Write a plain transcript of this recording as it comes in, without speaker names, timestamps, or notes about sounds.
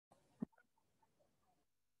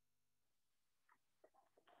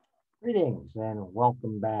Greetings and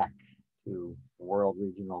welcome back to World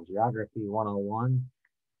Regional Geography 101.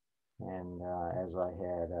 And as I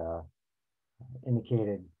had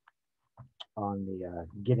indicated on the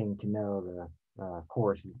getting to know the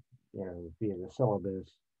course, via the syllabus,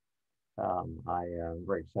 I am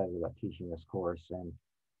very excited about teaching this course. And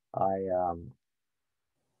I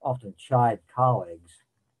often chide colleagues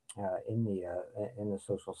in the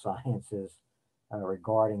social sciences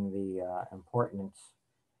regarding the importance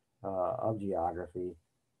of geography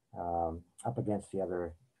up against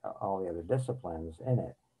all the other disciplines in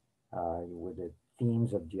it. With the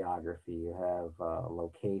themes of geography, you have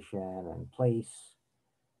location and place,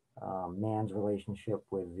 man's relationship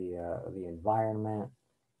with the environment,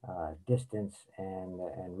 distance, and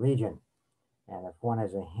region. And if one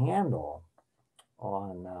has a handle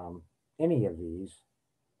on any of these,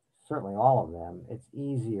 certainly all of them, it's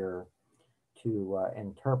easier to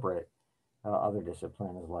interpret other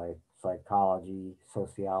disciplines like psychology,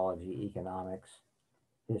 sociology, economics,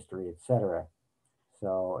 history, etc.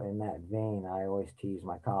 So, in that vein, I always tease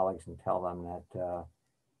my colleagues and tell them that,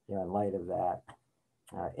 in light of that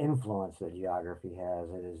influence that geography has,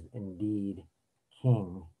 it is indeed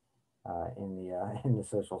king in the in the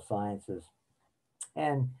social sciences.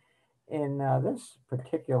 And in this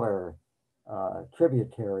particular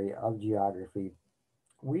tributary of geography,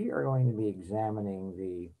 we are going to be examining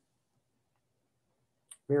the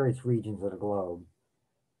various regions of the globe,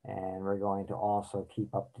 and we're going to also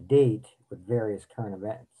keep up to date with various current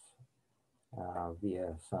events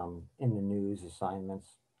via some in the news assignments,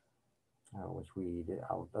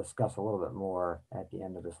 I'll discuss a little bit more at the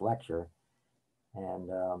end of this lecture, and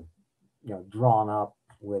drawn up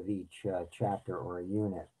with each chapter or a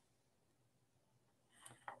unit.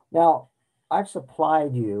 Now, I've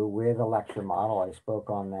supplied you with a lecture model. I spoke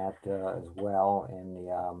on that as well in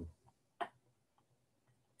the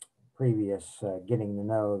previous getting to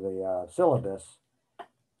know the syllabus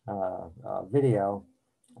video.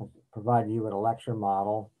 I provided you with a lecture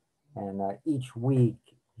model, and each week,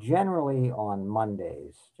 generally on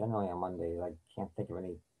Mondays, I can't think of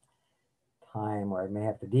any time where I may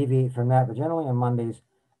have to deviate from that, but generally on Mondays,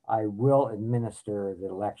 I will administer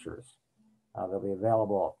the lectures. They'll be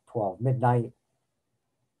available at 12 midnight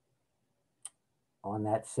on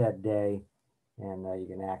that said day, and you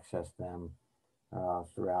can access them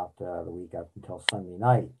throughout the week up until Sunday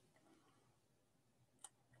night.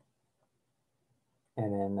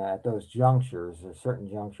 And then at those junctures, there's certain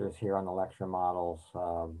junctures here on the lecture models.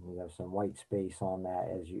 We have some white space on that,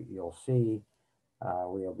 as you'll see.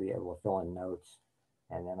 We'll be able to fill in notes,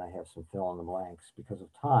 and then I have some fill in the blanks because of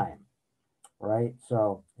time, right?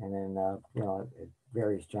 So, and then at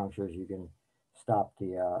various junctures, you can stop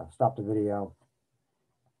the video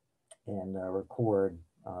and record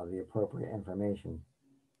the appropriate information.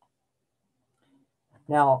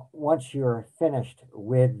 Now, once you're finished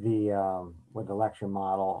with the lecture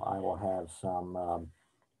model, I will have some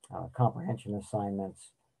comprehension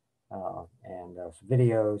assignments and some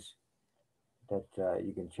videos that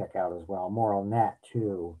you can check out as well. More on that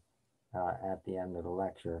too at the end of the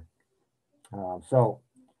lecture.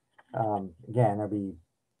 Again, there'll be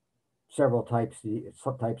several types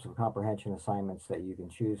of comprehension assignments that you can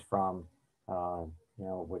choose from.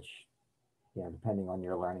 Which depending on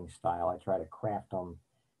your learning style, I try to craft them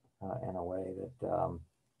in a way that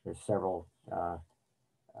there's several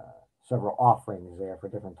offerings there for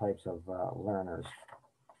different types of learners.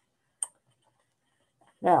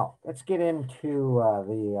 Now, let's get into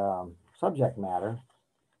the subject matter.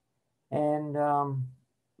 And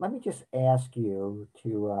let me just ask you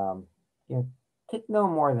to take no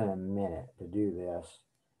more than a minute to do this.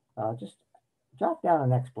 Just jot down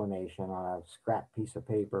an explanation on a scrap piece of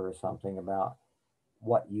paper or something about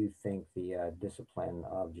what you think the discipline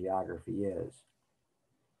of geography is.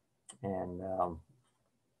 And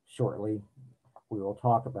shortly, we will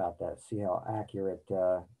talk about that, see how accurate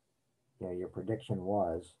your prediction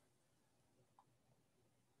was.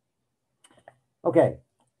 Okay,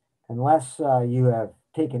 unless you have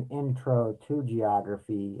taken intro to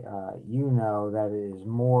geography, you know that it is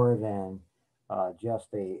more than just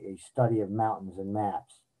a study of mountains and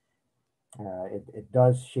maps. It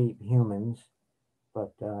does shape humans,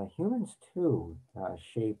 but humans too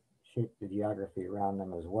shape the geography around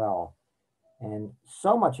them as well. And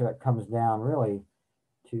so much of it comes down really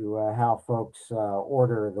to how folks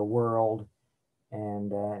order the world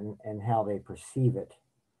and how they perceive it,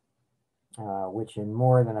 which in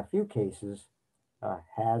more than a few cases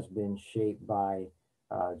has been shaped by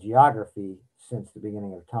geography since the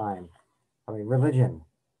beginning of time. I mean, religion,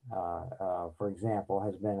 for example,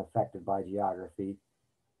 has been affected by geography,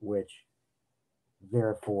 which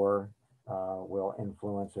therefore will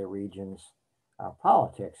influence a region's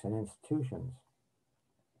politics and institutions.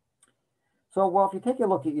 So, well, if you take a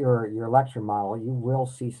look at your lecture model, you will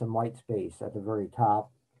see some white space at the very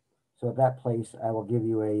top. So at that place, I will give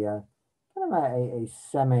you a kind of a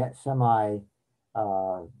semi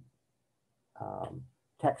uh,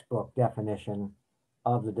 textbook definition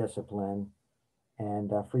of the discipline.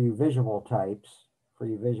 And for you visual types,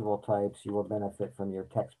 you will benefit from your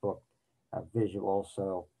textbook visuals.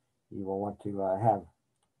 So you will want to have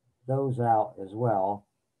those out as well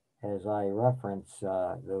as I reference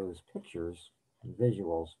those pictures and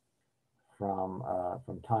visuals from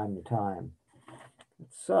time to time.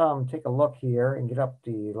 Let's take a look here and get up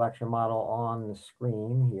the lecture model on the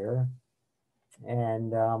screen here.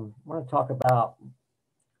 And I want to talk about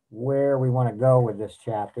where we want to go with this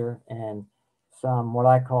chapter and some what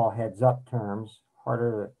I call heads up terms,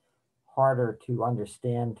 harder to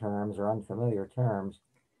understand terms or unfamiliar terms.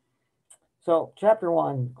 So chapter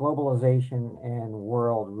 1, globalization and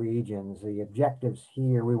world regions. The objectives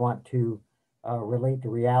here, we want to relate the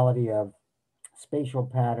reality of spatial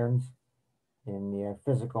patterns in the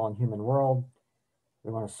physical and human world.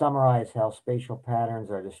 We want to summarize how spatial patterns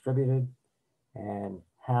are distributed and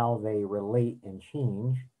how they relate and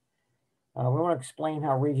change. We want to explain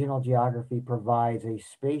how regional geography provides a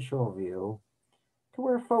spatial view to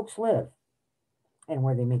where folks live and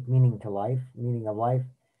where they make meaning of life.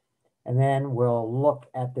 And then we'll look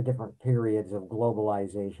at the different periods of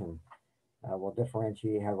globalization. We'll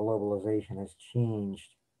differentiate how globalization has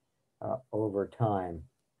changed over time.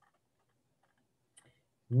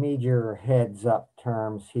 Major heads up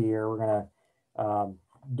terms here. We're going to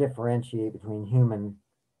differentiate between human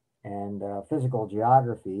and physical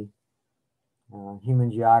geography. Human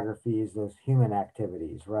geography is those human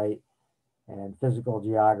activities, right? And physical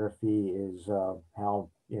geography is how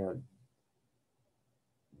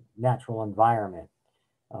natural environment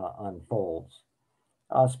unfolds.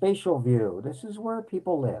 Spatial view. This is where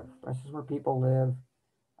people live. This is where people live,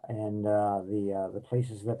 and the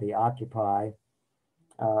places that they occupy.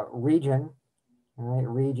 Region. All right,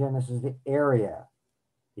 region. This is the area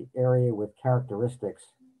with characteristics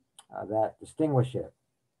that distinguish it.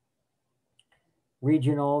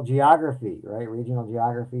 Regional geography, right? Regional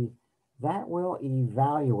geography that will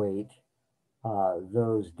evaluate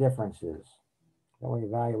those differences. That will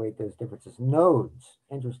evaluate those differences. Nodes,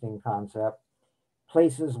 interesting concept.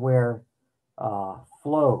 Places where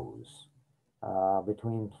flows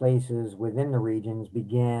between places within the regions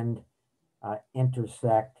begin,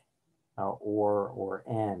 intersect, or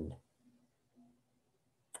end.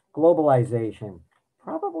 Globalization,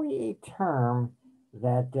 probably a term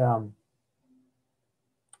that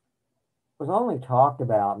was only talked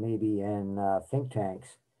about maybe in think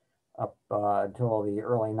tanks up until the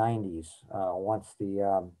early 90s, once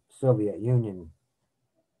the Soviet Union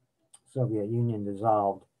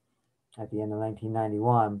dissolved at the end of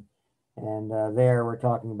 1991. And there we're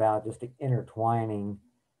talking about just the intertwining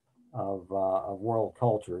of world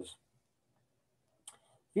cultures.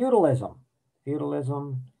 Feudalism.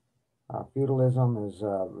 Feudalism is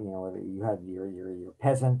you had your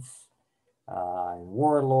peasants and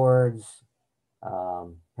warlords.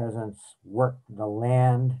 Peasants worked the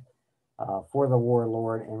land for the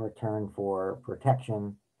warlord in return for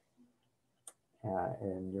protection.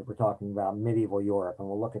 And we're talking about medieval Europe, and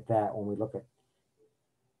we'll look at that when we look at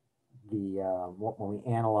when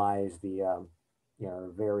we analyze the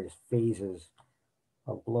various phases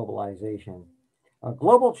of globalization.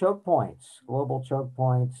 Global choke points.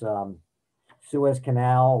 Suez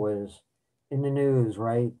Canal was in the news,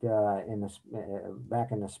 right?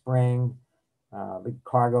 Back in the spring, big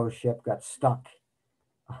cargo ship got stuck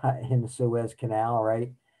in the Suez Canal,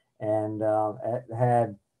 right? And it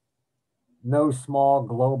had no small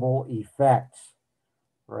global effects,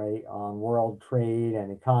 right, on world trade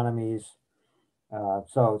and economies.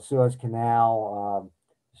 So Suez Canal,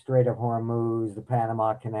 Strait of Hormuz, the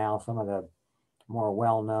Panama Canal, some of the more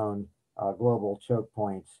well-known global choke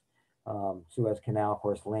points. Suez Canal, of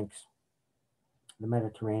course, links the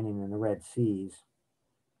Mediterranean and the Red Seas.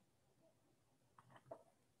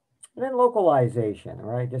 And then localization,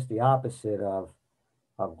 right? Just the opposite of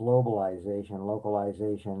globalization.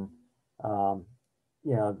 Localization, um,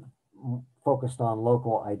 focused on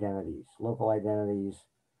local identities,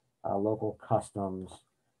 local customs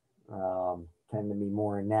tend to be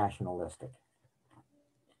more nationalistic.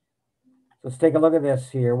 So let's take a look at this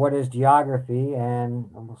here. What is geography? And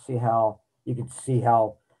we'll see how you can see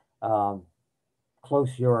how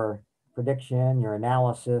close your prediction, your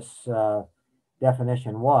analysis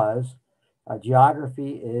definition was.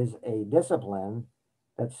 Geography is a discipline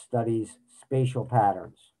that studies spatial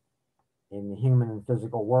patterns. in the human and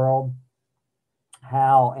physical world,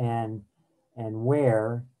 how and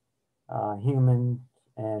where human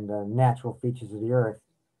and natural features of the earth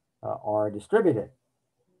are distributed,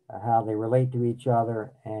 how they relate to each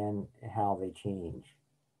other, and how they change.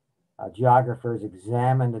 Geographers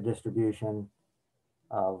examine the distribution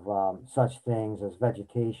of such things as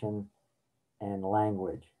vegetation and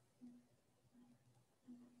language.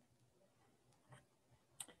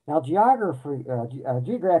 Now,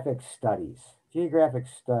 geographic studies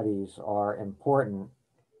are important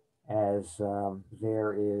as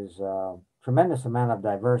there is a tremendous amount of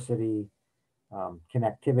diversity,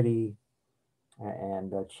 connectivity,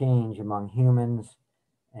 and change among humans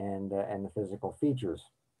and the physical features.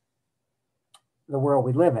 The world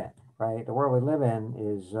we live in, right? The world we live in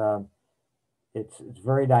is it's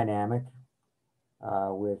very dynamic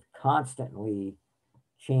with constantly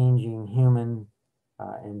changing human,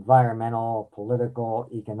 environmental, political,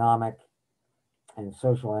 economic, and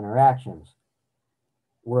social interactions.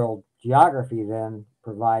 World geography then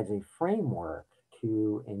provides a framework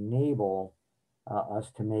to enable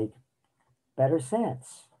us to make better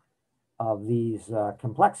sense of these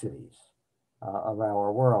complexities of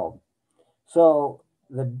our world. So,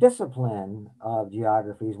 the discipline of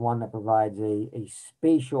geography is one that provides a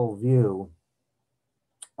spatial view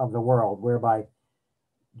of the world, whereby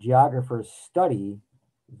geographers study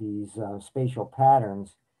these spatial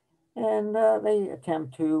patterns and they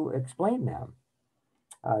attempt to explain them.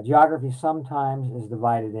 Geography sometimes is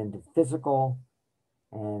divided into physical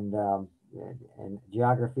and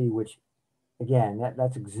geography, which again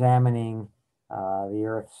that's examining the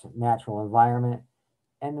Earth's natural environment,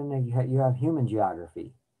 and then you have human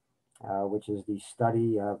geography, which is the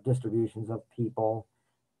study of distributions of people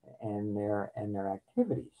and their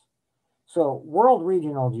activities. So, world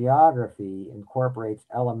regional geography incorporates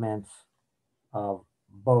elements of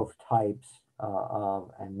both types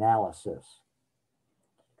of analysis.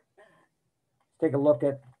 Let's take a look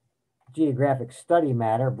at geographic study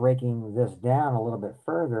matter, breaking this down a little bit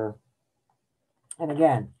further. And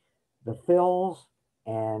again, the fills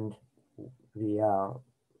and the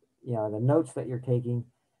the notes that you're taking,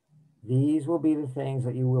 these will be the things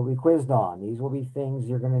that you will be quizzed on. These will be things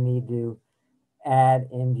you're going to need to add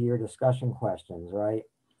into your discussion questions, right?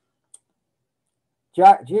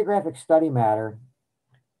 Geographic study matter.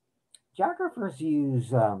 Geographers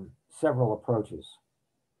use several approaches.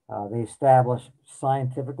 They establish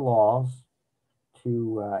scientific laws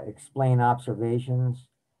to explain observations.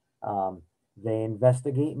 Um, they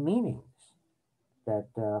investigate meanings that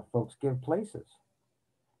folks give places,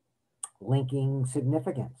 linking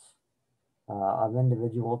significance of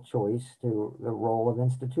individual choice to the role of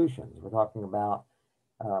institutions. We're talking about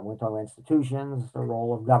institutions, the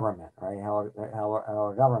role of government, right?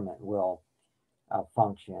 How a government will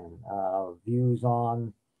function, views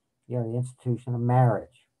on the institution of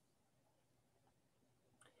marriage.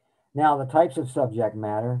 Now, the types of subject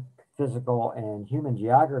matter, physical and human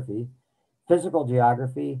geography. Physical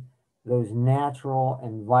geography, those natural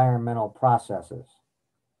environmental processes.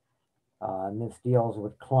 And this deals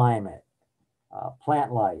with climate,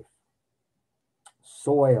 plant life,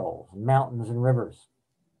 soils, mountains, and rivers.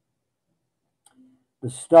 The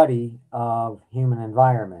study of human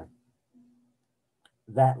environment.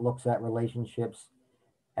 That looks at relationships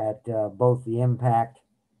at both the impact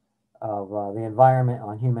of the environment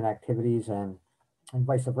on human activities and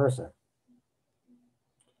vice versa.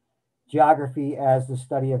 Geography as the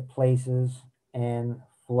study of places and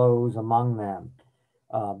flows among them.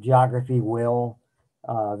 Geography will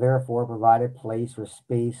therefore provide a place or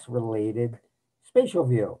space related spatial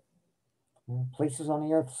view. Places on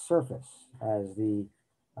the Earth's surface as the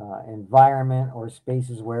environment or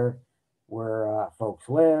spaces where folks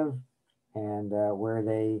live and where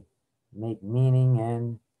they make meaning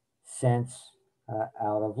and sense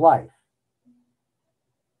out of life.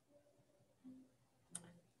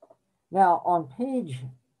 Now, on page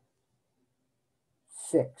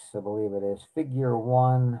 6, I believe it is, figure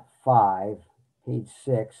 1-5, page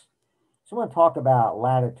 6. So, I want to talk about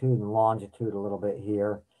latitude and longitude a little bit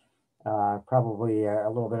here. Probably a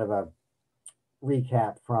little bit of a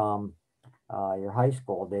recap from your high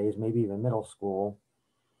school days, maybe even middle school.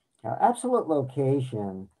 Absolute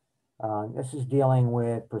location, this is dealing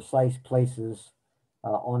with precise places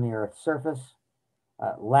on the Earth's surface.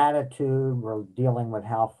 Latitude, we're dealing with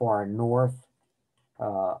how far north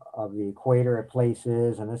of the equator a place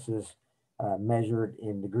is, and this is measured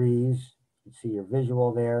in degrees. You see your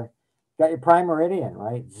visual there. Got your prime meridian,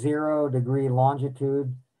 right? 0-degree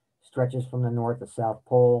longitude stretches from the North to South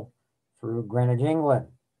Pole through Greenwich, England.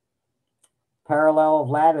 Parallel of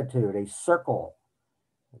latitude, a circle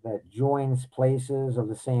that joins places of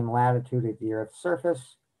the same latitude at the Earth's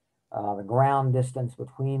surface. The ground distance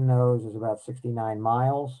between those is about 69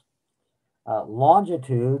 miles.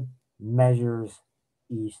 Longitude measures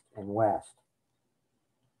east and west.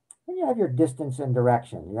 Then you have your distance and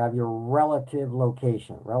direction. You have your relative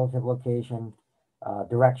location. Relative location,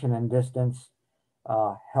 direction and distance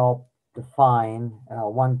help define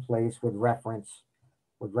one place with reference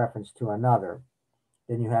to another.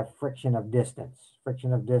 Then you have friction of distance.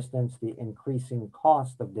 Friction of distance, the increasing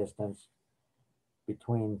cost of distance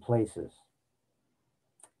between places.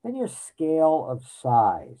 Then your scale of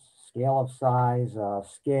size. Scale of size,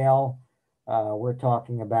 scale, we're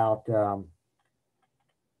talking about the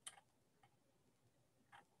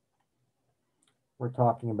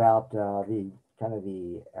kind of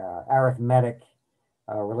the arithmetic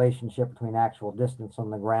relationship between actual distance on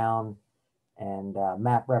the ground and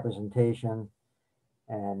map representation.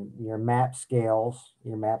 And your map scales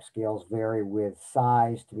vary with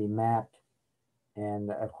size to be mapped,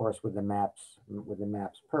 and of course with the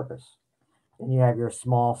map's purpose. Then you have your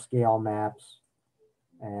small scale maps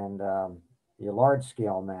and your large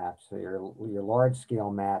scale maps. So your large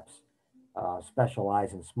scale maps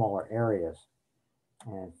specialize in smaller areas.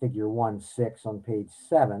 And figure 1.6 on page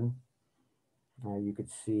 7, you could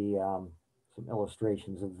see some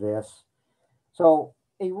illustrations of this. So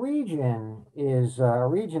a region's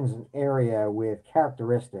an area with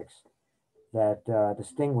characteristics that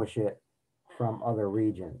distinguish it from other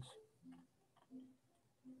regions.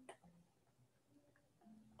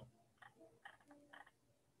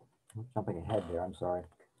 I'm jumping ahead there, I'm sorry.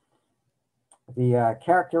 The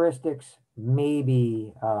characteristics may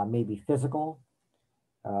be physical,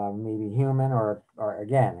 maybe human, or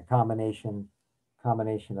again, a combination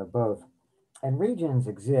of both. And regions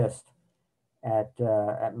exist at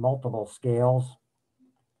multiple scales,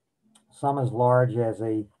 some as large as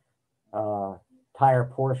a entire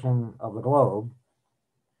portion of the globe,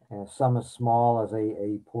 and some as small as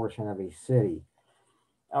a portion of a city.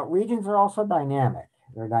 Regions are also dynamic.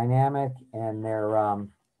 They're dynamic, and they're when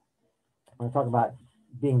we talk about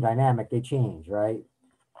being dynamic, they change, right?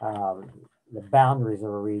 The boundaries of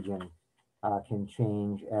a region can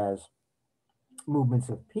change as movements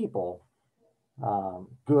of people,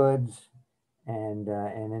 goods, and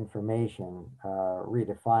information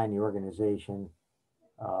redefine the organization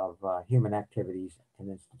of human activities and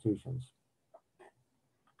institutions.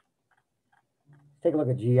 Take a look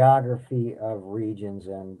at geography of regions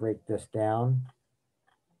and break this down.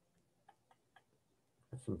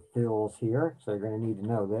 Some fills here, so you're going to need to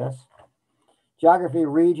know this. Geography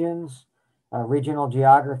of regions, regional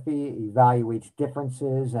geography evaluates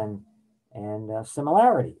differences and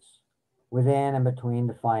similarities within and between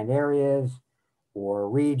defined areas or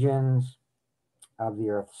regions of the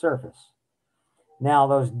Earth's surface. Now,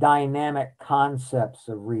 those dynamic concepts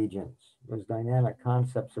of regions,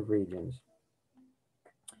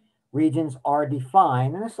 regions are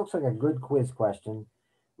defined, and this looks like a good quiz question.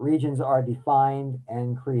 Regions are defined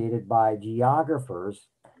and created by geographers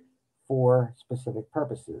for specific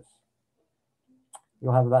purposes.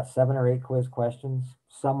 You'll have about 7 or 8 quiz questions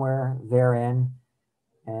somewhere therein,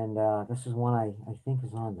 and this is one I think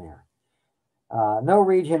is on there. No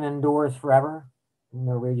region endures forever.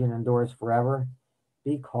 No region endures forever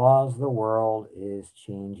because the world is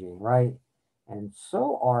changing, right? And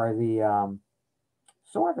so are the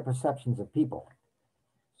perceptions of people.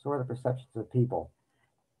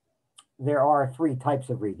 There are 3 types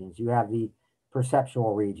of regions. You have the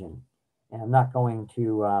perceptual region, and I'm not going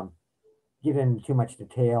to get into too much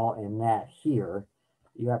detail in that here.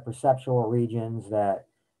 You have perceptual regions that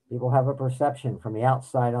people have a perception from the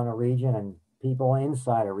outside on a region, and people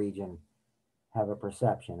inside a region have a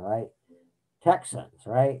perception, right? Texans,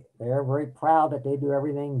 right? They're very proud that they do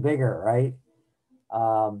everything bigger, right?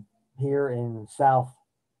 Here in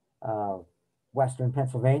western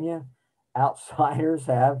Pennsylvania, outsiders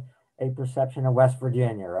have a perception of West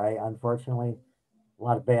Virginia, right? Unfortunately, a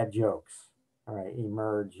lot of bad jokes, all right,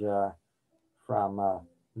 emerge from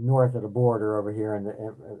north of the border over here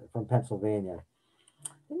from Pennsylvania.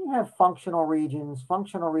 Then you have functional regions.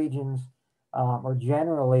 Functional regions are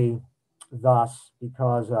generally thus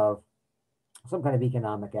because of some kind of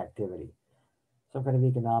economic activity,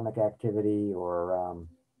 or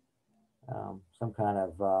some kind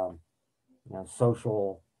of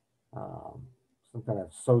social, some kind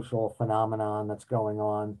of social phenomenon that's going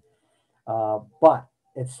on, but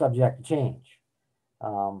it's subject to change.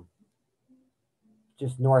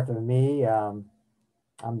 Just north of me, I'm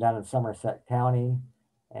down in Somerset County,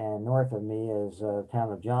 and north of me is the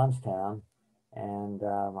town of Johnstown, and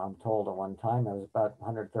I'm told at one time there was about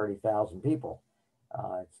 130,000 people.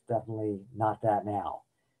 It's definitely not that now.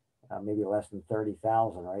 Maybe less than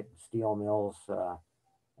 30,000, right? Steel mills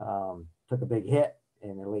took a big hit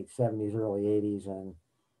in the late 70s, early 80s, and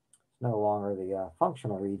it's no longer the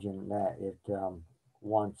functional region that it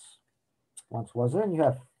once was. Then you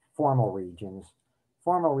have formal regions.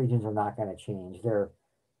 Formal regions are not going to change. They're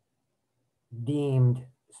deemed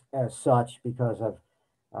as such because of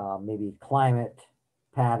maybe climate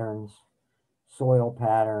patterns, soil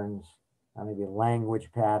patterns, maybe language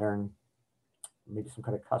pattern, maybe some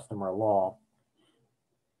kind of custom or law.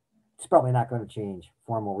 It's probably not going to change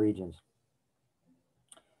formal regions.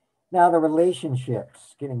 Now the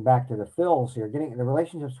relationships, getting back to the fills here, getting the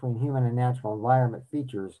relationships between human and natural environment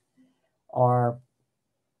features are,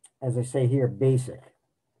 as I say here, basic.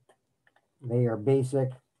 They are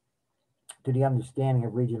basic to the understanding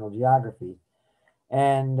of regional geography.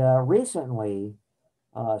 And recently,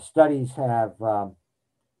 studies have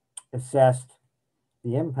assessed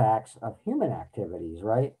the impacts of human activities,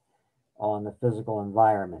 right, on the physical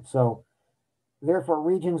environment. So, therefore,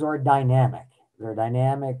 regions are dynamic. They're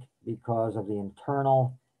dynamic because of the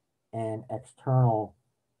internal and external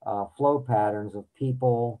flow patterns of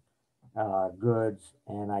people, goods,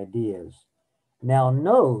 and ideas. Now,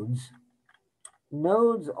 nodes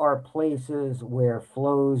are places where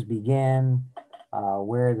flows begin,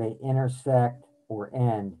 where they intersect or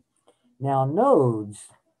end. Now, nodes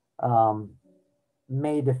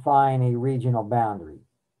may define a regional boundary.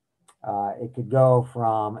 It could go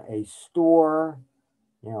from a store,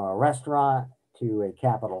 a restaurant, to a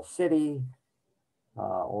capital city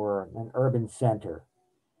or an urban center.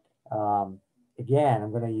 Again,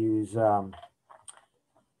 I'm going to use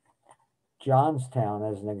Johnstown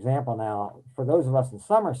as an example now. For those of us in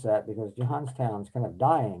Somerset, because Johnstown's kind of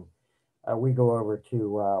dying, we go over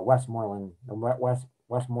to Westmoreland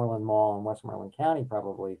Mall in Westmoreland County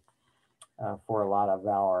probably for a lot of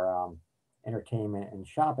our entertainment and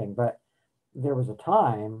shopping. But there was a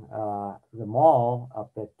time the mall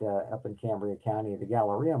up in Cambria County, the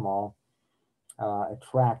Galleria Mall,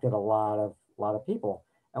 attracted a lot of people.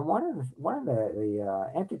 And one of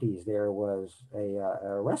the entities there was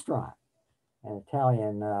a restaurant, an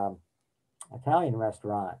Italian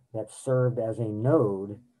restaurant that served as a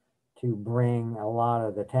node to bring a lot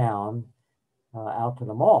of the town out to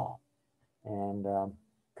the mall, and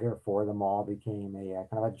therefore the mall became a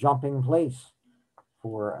kind of a jumping place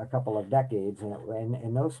for a couple of decades, and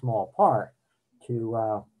in no small part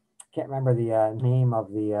to can't remember the name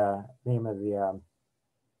of the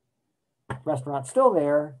restaurant. Still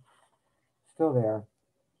there.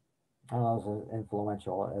 I don't know as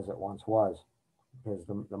influential as it once was, because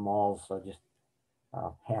the malls are just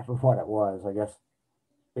half of what it was. I guess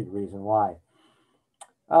big reason why.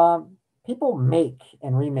 People make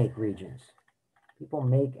and remake regions. People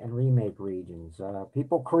make and remake regions.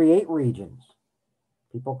 People create regions.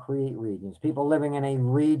 People living in a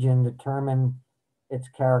region determine its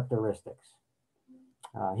characteristics.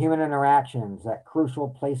 Human interactions at crucial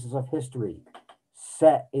places of history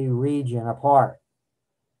set a region apart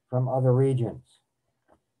from other regions.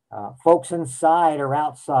 Folks inside or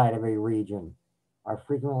outside of a region are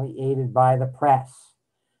frequently aided by the press,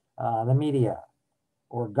 the media,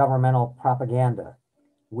 or governmental propaganda,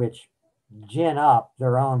 which gin up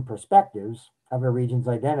their own perspectives of a region's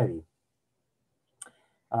identity.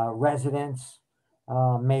 Residents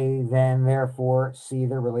may then, therefore, see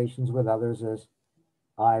their relations with others as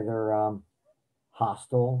either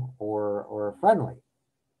hostile or friendly.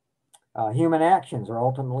 Human actions are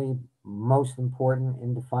ultimately most important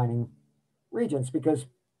in defining regions because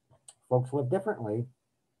folks live differently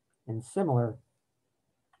in similar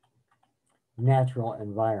natural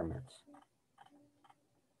environments.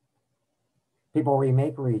 People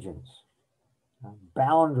remake regions.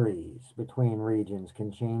 Boundaries between regions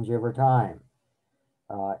can change over time.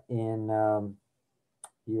 In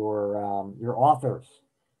your authors,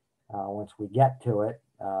 once we get to it,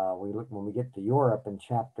 when we get to Europe in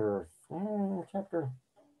chapter, I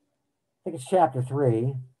think it's chapter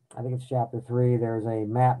 3. There's a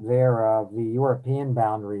map there of the European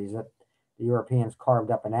boundaries that the Europeans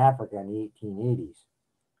carved up in Africa in the 1880s,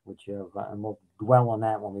 which have, and we'll dwell on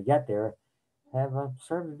that when we get there, have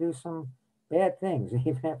served to do some bad things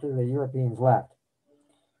even after the Europeans left.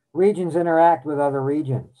 Regions interact with other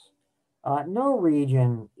regions. No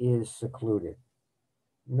region is secluded.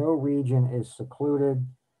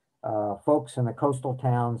 Folks in the coastal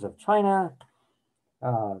towns of China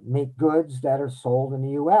make goods that are sold in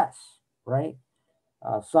the U.S., right?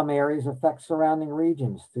 Some areas affect surrounding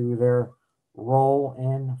regions through their role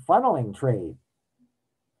in funneling trade,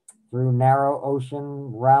 through narrow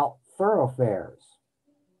ocean route thoroughfares.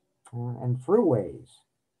 and throughways.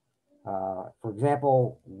 For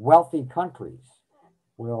example, wealthy countries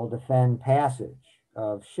will defend passage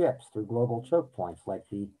of ships through global choke points like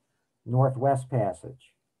the Northwest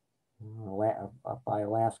Passage up by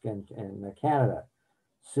Alaska and Canada,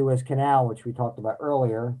 Suez Canal, which we talked about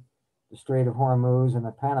earlier, the Strait of Hormuz, and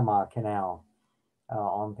the Panama Canal.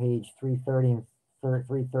 On page 330 and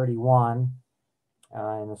 331,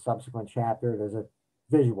 in the subsequent chapter, there's a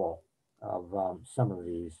visual of some of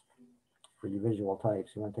these for you visual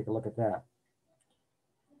types. You want to take a look at that.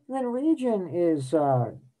 And then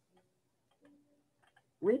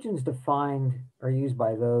regions defined are used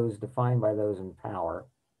by those defined by those in power.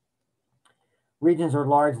 Regions are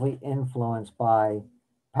largely influenced by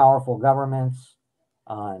powerful governments,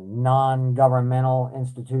 non-governmental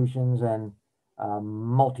institutions, and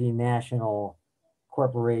multinational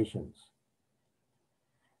corporations.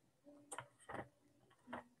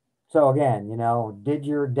 So again, did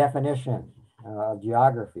your definition of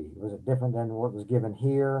geography, was it different than what was given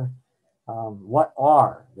here? What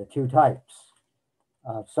are the two types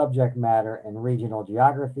of subject matter and regional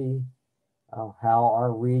geography? How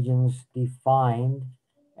are regions defined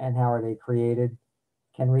and how are they created?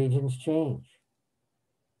 Can regions change?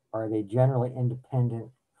 Are they generally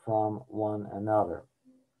independent from one another?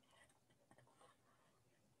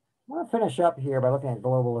 I want to finish up here by looking at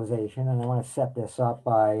globalization, and I want to set this up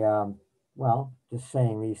by, just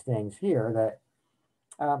saying these things here, that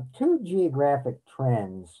two geographic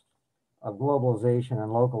trends of globalization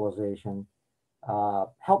and localization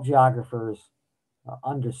help geographers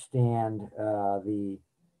understand the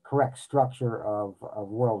correct structure of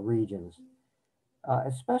world regions,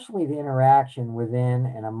 especially the interaction within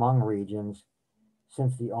and among regions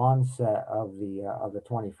since the onset of the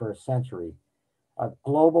 21st century.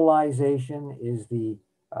 Globalization is the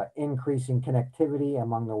increasing connectivity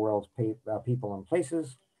among the world's people and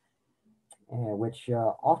places, which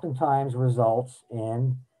oftentimes results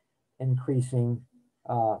in increasing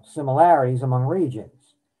similarities among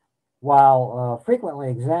regions. While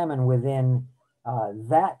frequently examined within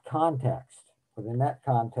that context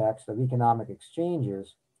of economic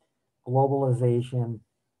exchanges, globalization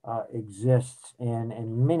exists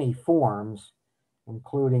in many forms,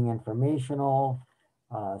 including informational,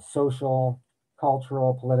 social,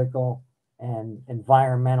 cultural, political, and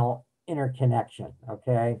environmental interconnection.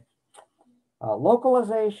 Okay.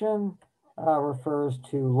 Localization refers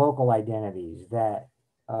to local identities that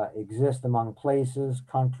exist among places,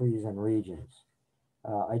 countries, and regions.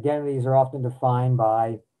 Identities are often defined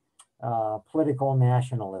by political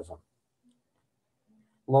nationalism,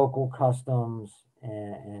 local customs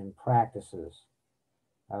and practices,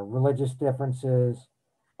 religious differences,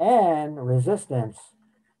 and resistance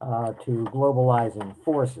to globalizing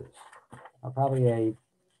forces. Probably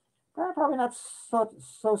not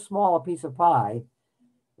so small a piece of pie.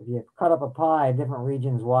 If you cut up a pie, different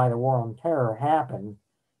regions why the war on terror happened,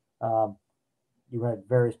 you had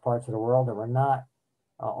various parts of the world that were not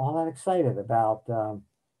all that excited about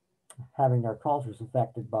having their cultures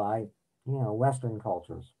affected by, Western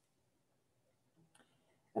cultures.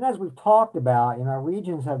 And as we've talked about,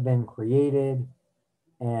 regions have been created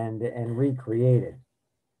and recreated.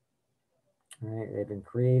 Right? They've been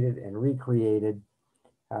created and recreated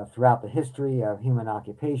throughout the history of human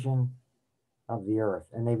occupation of the earth,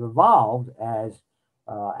 and they've evolved as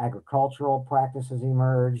agricultural practices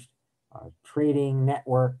emerged, trading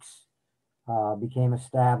networks became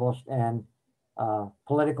established, and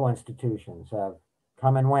political institutions have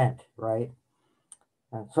come and went, right?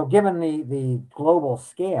 So given the global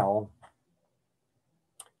scale,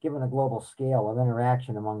 of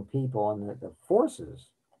interaction among people and the forces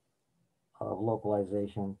of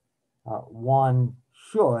localization, one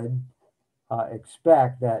should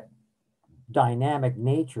expect that dynamic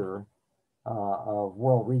nature of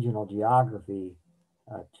world regional geography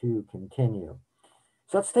to continue.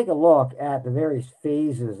 So let's take a look at the various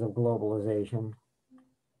phases of globalization.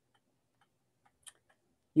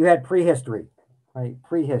 You had prehistory, right?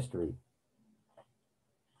 Prehistory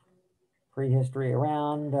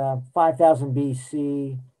around 5000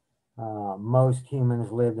 BC. Most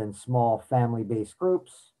humans lived in small family-based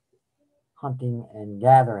groups, hunting and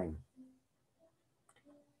gathering.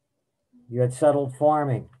 You had settled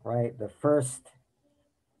farming, right? The first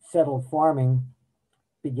settled farming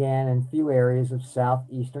began in few areas of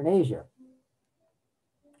southeastern Asia,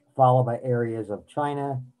 followed by areas of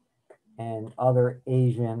China and other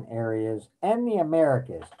Asian areas and the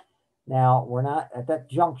Americas. Now, we're not at that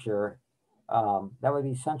juncture. That would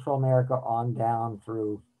be Central America on down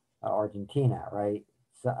through Argentina, right?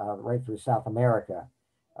 Right through South America.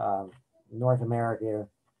 North America,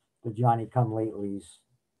 the Johnny-come-latelys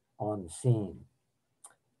on the scene.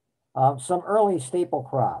 Some early staple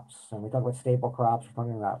crops, and we talk about staple crops, we're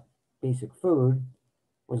talking about basic food,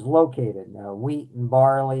 was located. Wheat and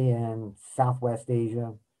barley in Southwest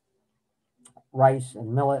Asia, rice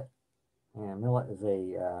and millet. And millet is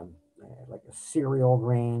like a cereal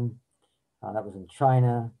grain that was in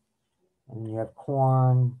China. And you have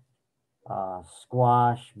corn,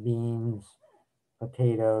 squash, beans,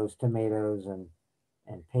 potatoes, tomatoes, and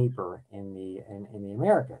paper in the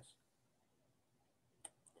Americas.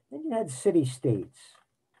 Then you had city-states.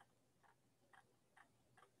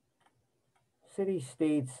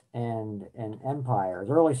 City-states and empires.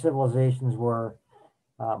 Early civilizations were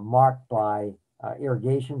marked by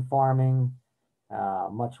irrigation farming.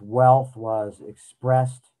 Much wealth was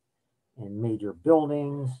expressed in major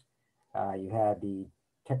buildings. You had the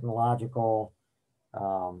technological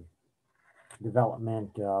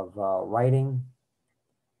development of writing.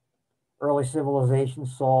 Early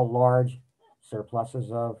civilizations saw large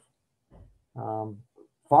surpluses of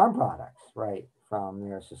farm products, right, from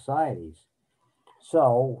their societies.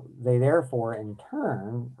 So they therefore, in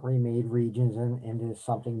turn, remade regions into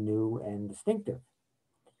something new and distinctive.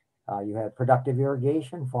 You had productive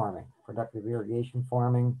irrigation farming. Productive irrigation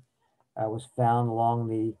farming was found along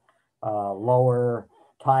the lower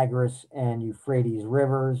Tigris and Euphrates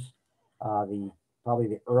rivers, probably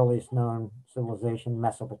the earliest known civilization,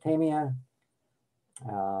 Mesopotamia,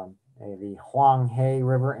 the Huanghe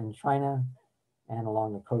River in China, and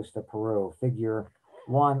along the coast of Peru. Figure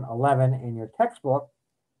 111 in your textbook,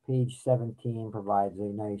 page 17, provides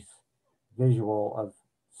a nice visual of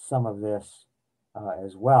some of this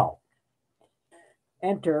as well.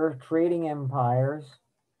 Enter trading empires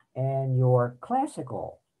and your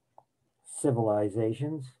classical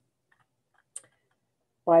civilizations.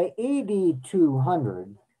 By AD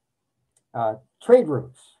 200, trade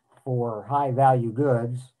routes for high-value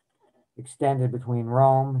goods extended between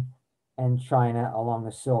Rome and China along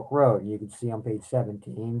the Silk Road. You can see on page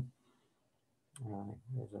 17,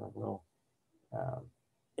 there's a little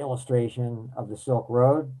illustration of the Silk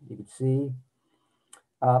Road. You can see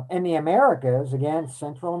in the Americas, again,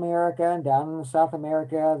 Central America and down in South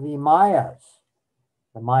America, the Mayas.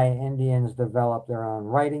 The Maya Indians developed their own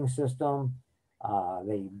writing system.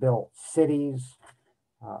 They built cities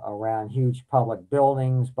around huge public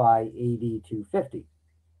buildings by AD 250.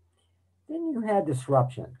 Then you had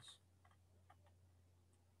disruptions,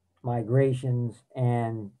 migrations,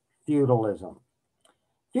 and feudalism.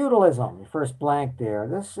 Feudalism, the first blank there,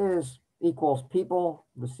 this is equals people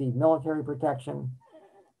receive military protection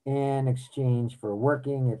in exchange for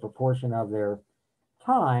working a proportion of their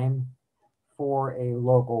time for a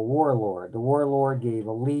local warlord. The warlord gave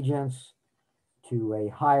allegiance to a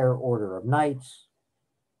higher order of knights,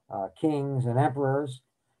 kings, and emperors.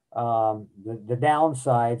 The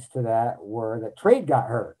downsides to that were that trade got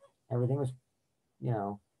hurt. Everything was,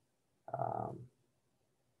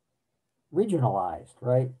 regionalized,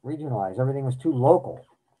 right? Regionalized. Everything was too local.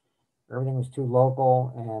 Everything was too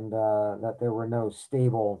local, and that there were no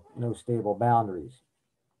stable boundaries.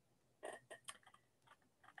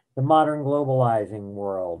 The modern globalizing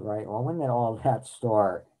world, right? Well, when did all that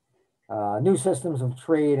start? New systems of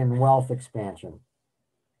trade and wealth expansion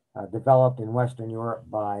developed in Western Europe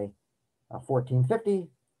by 1450.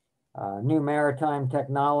 New maritime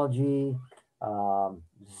technology,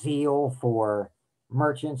 zeal for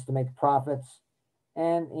merchants to make profits,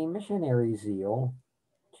 and a missionary zeal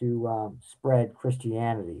to spread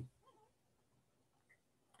Christianity.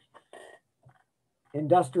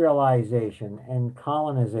 Industrialization and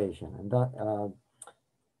colonization.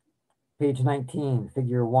 Page 19,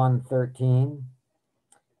 figure 113.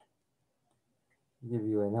 Give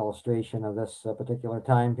you an illustration of this particular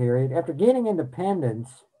time period. After gaining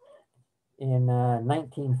independence in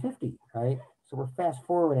 1950, right? So we're fast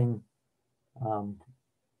forwarding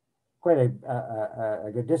quite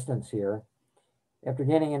a good distance here. After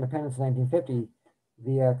gaining independence in 1950,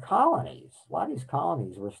 the colonies, a lot of these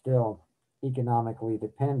colonies were still economically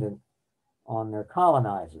dependent on their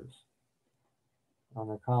colonizers.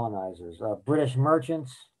 British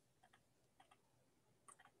merchants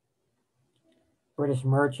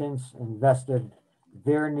invested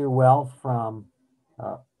their new wealth from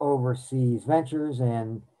overseas ventures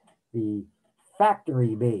and the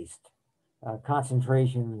factory-based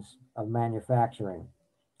concentrations of manufacturing.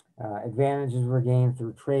 Advantages were gained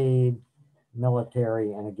through trade,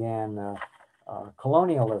 military, and again,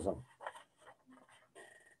 colonialism.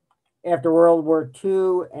 After World War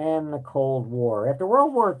II and the Cold War. After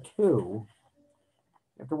World War II,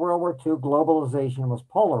 globalization was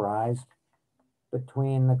polarized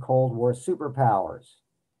between the Cold War superpowers.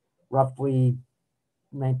 Roughly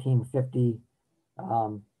 1950,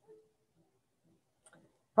 um,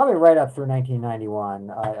 probably right up through 1991.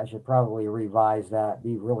 I should probably revise that,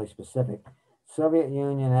 be really specific. Soviet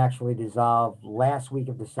Union actually dissolved last week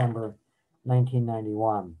of December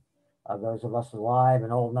 1991. Those of us alive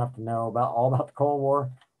and old enough to know about all about the Cold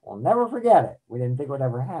War will never forget it. We didn't think it would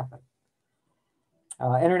ever happen.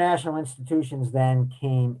 International institutions then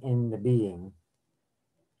came into being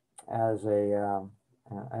as a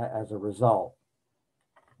result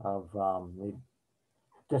of the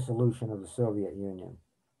dissolution of the Soviet Union.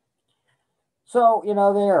 So,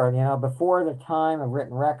 before the time of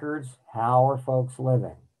written records, how are folks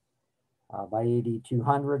living? By AD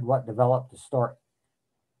 200, what developed to start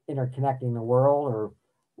interconnecting the world, or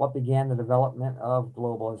what began the development of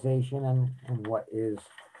globalization, and what is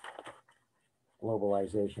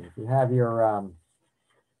globalization? If you have your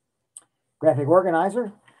graphic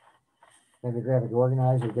organizer,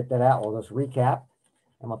 get that out. We'll just recap,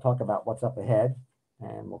 and we'll talk about what's up ahead,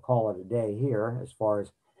 and we'll call it a day here as far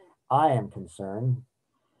as I am concerned.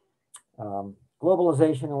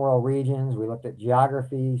 Globalization in world regions. We looked at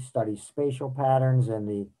geography, studies spatial patterns in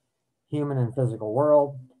the human and physical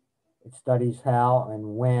world. It studies how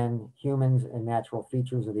and when humans and natural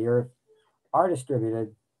features of the earth are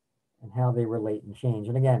distributed and how they relate and change.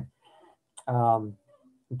 And again,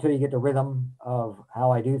 until you get the rhythm of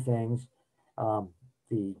how I do things,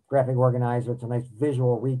 the graphic organizer, it's a nice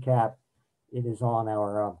visual recap. It is on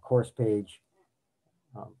our course page,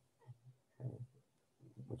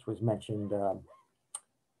 which was mentioned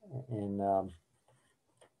in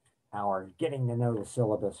our Getting to Know the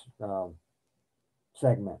Syllabus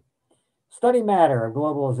segment. Study matter of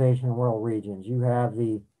globalization in world regions. You have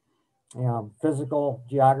the physical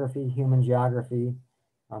geography, human geography,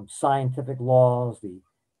 scientific laws, the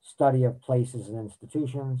study of places and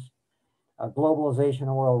institutions. Globalization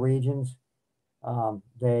in world regions.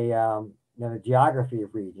 The geography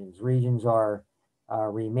of regions. Regions are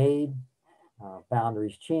remade.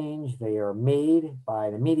 Boundaries change. They are made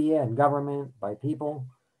by the media and government, by people.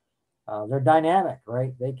 They're dynamic,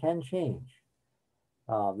 right? They can change.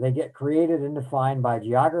 They get created and defined by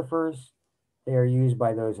geographers. They are used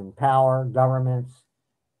by those in power, governments,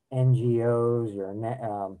 NGOs, or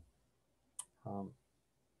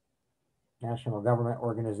national government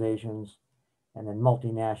organizations, and then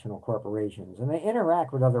multinational corporations. And they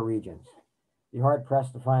interact with other regions. You're hard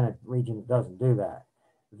pressed to find a region that doesn't do that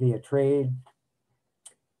via trade,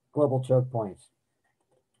 global choke points.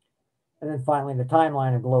 And then finally, the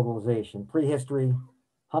timeline of globalization. Prehistory,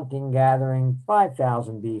 hunting, gathering,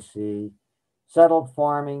 5000 BC, settled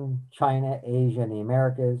farming, China, Asia, and the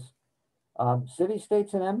Americas,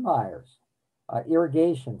 city-states and empires,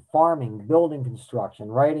 irrigation, farming, building construction,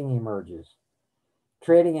 writing emerges,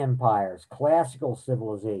 trading empires, classical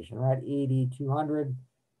civilization, right? AD 200,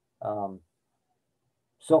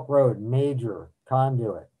 Silk Road, major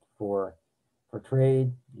conduit for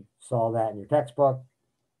trade. You saw that in your textbook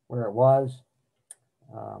where it was.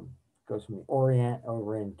 Goes from the Orient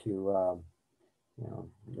over into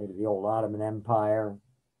maybe the old Ottoman Empire,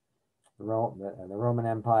 the Roman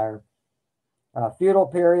Empire. Feudal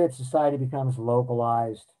period, society becomes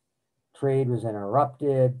localized. Trade was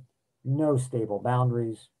interrupted. No stable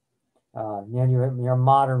boundaries. Your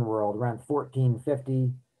modern world, around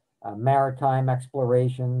 1450, maritime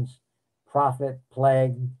explorations, prophet,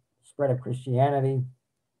 plague, spread of Christianity.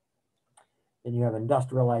 Then you have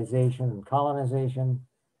industrialization and colonization.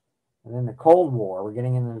 And then the Cold War, we're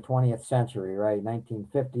getting into the 20th century, right?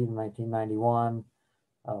 1950 to 1991.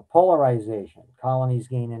 Polarization, colonies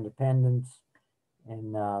gain independence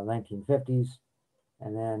in 1950s.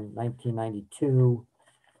 And then 1992,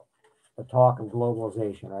 the talk of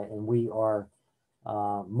globalization, right? And we are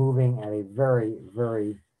moving at a very,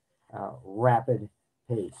 very rapid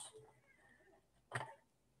pace.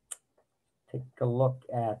 Take a look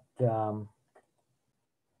at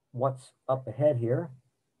what's up ahead here.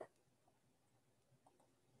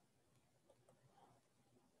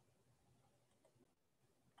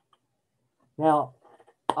 Now,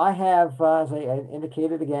 I have, as I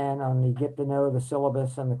indicated again on the Get to Know the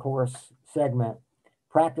Syllabus and the course segment,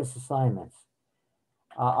 practice assignments.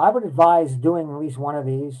 I would advise doing at least one of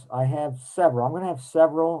these. I have several. I'm going to have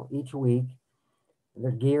several each week.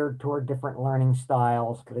 They're geared toward different learning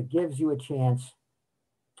styles, but it gives you a chance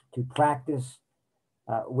to practice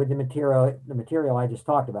with the material I just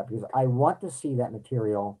talked about, because I want to see that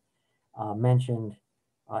material mentioned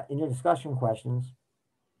in your discussion questions.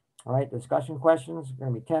 All right, discussion questions are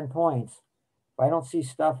going to be 10 points. If I don't see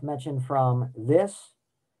stuff mentioned from this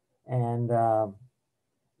and from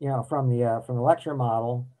the lecture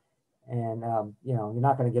model, and you're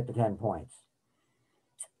not going to get the 10 points.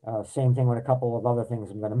 Same thing with a couple of other things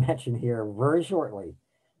I'm going to mention here very shortly.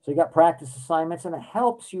 So you got practice assignments, and it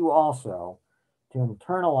helps you also to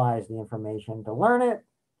internalize the information, to learn it.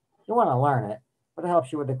 You want to learn it, but it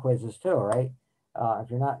helps you with the quizzes too, right? If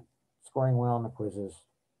you're not scoring well on the quizzes,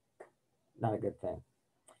 not a good thing.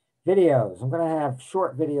 Videos. I'm going to have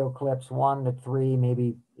short video clips, 1 to 3,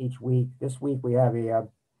 maybe each week. This week we have a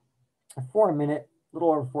 4 minute,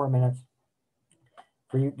 little over 4 minutes.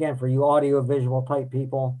 For you, again, for you audio visual type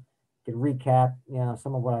people, could recap,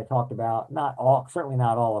 some of what I talked about. Not all, certainly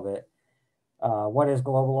not all of it. What is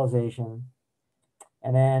globalization?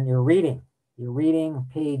 And then you're reading. You're reading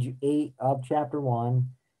page 8 of chapter 1,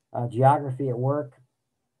 geography at work,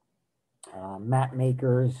 map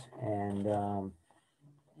makers, and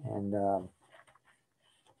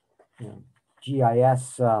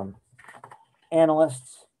GIS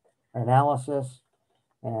analysts, analysis,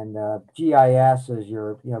 and GIS is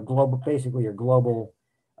your global, basically your global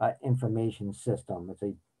information system. It's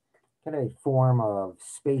a kind of a form of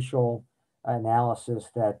spatial analysis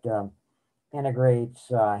that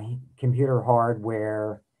integrates computer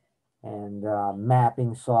hardware and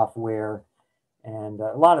mapping software and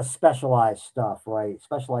a lot of specialized stuff, right?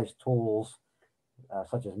 Specialized tools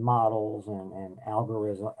such as models and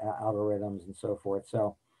algorithms and so forth.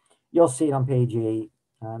 So you'll see it on page 8.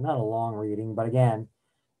 Not a long reading, but again,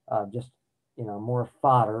 just more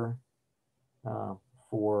fodder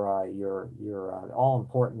for your all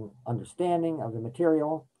important understanding of the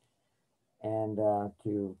material, and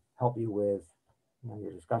to help you with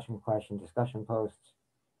your discussion questions, discussion posts,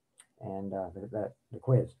 and the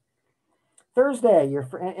quiz. Thursday,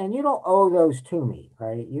 and you don't owe those to me,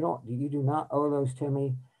 right? You do not owe those to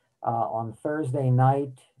me. On Thursday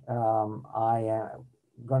night, I am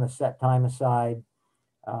going to set time aside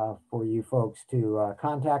for you folks to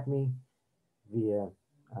contact me via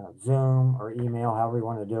Zoom or email, however you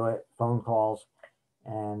want to do it, phone calls,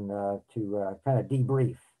 and to kind of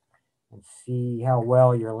debrief and see how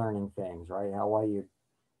well you're learning things, right? How well if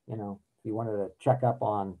you wanted to check up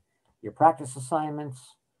on your practice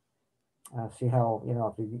assignments, see how,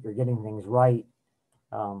 if you're getting things right,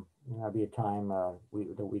 that'd be a time that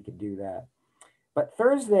we could do that. But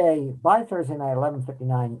by Thursday night,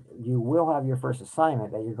 11:59, you will have your first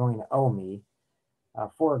assignment that you're going to owe me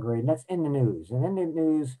for a grade, and that's in the news. And in the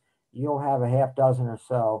news, you'll have a half dozen or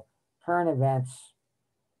so current events,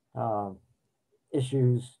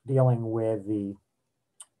 issues dealing with the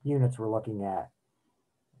units we're looking at.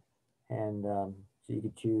 And so you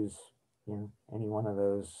could choose, any one of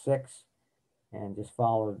those 6 and just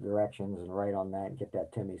follow the directions and write on that and get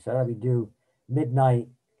that to me. So that'll be due midnight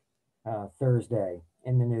Thursday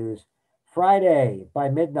in the news. Friday by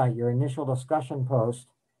midnight, your initial discussion post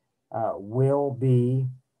will be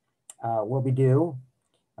due.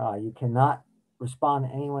 You cannot respond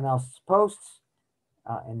to anyone else's posts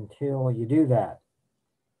until you do that.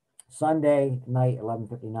 Sunday night,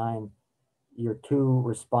 11:59, your 2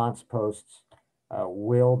 response posts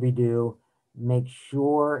will be due. Make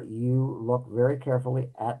sure you look very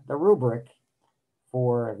carefully at the rubric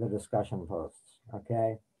for the discussion posts,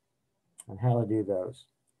 okay, and how to do those.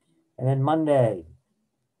 And then Monday,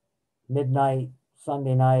 midnight,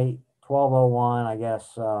 Sunday night, 12:01, I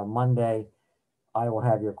guess, Monday, I will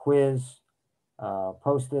have your quiz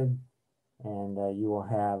posted, and you will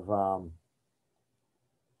have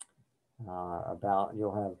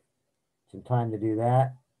you'll have some time to do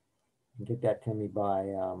that and get that to me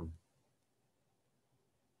by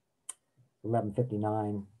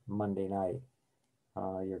 11:59 Monday night.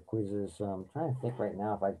 Your quizzes, I'm trying to think right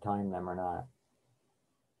now if I've timed them or not.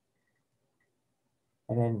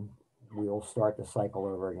 And then we will start the cycle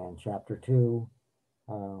over again. Chapter 2,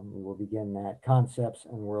 we will begin that concepts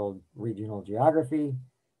and world regional geography,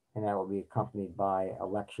 and that will be accompanied by a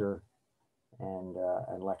lecture and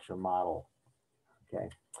a lecture model. Okay,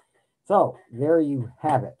 so there you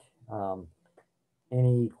have it.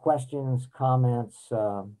 Any questions, comments,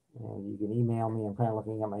 you can email me. I'm kind of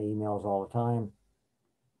looking at my emails all the time.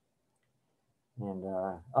 And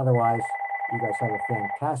otherwise, you guys have a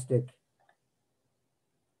fantastic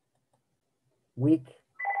week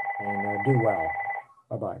and do well.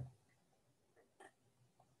 Bye-bye.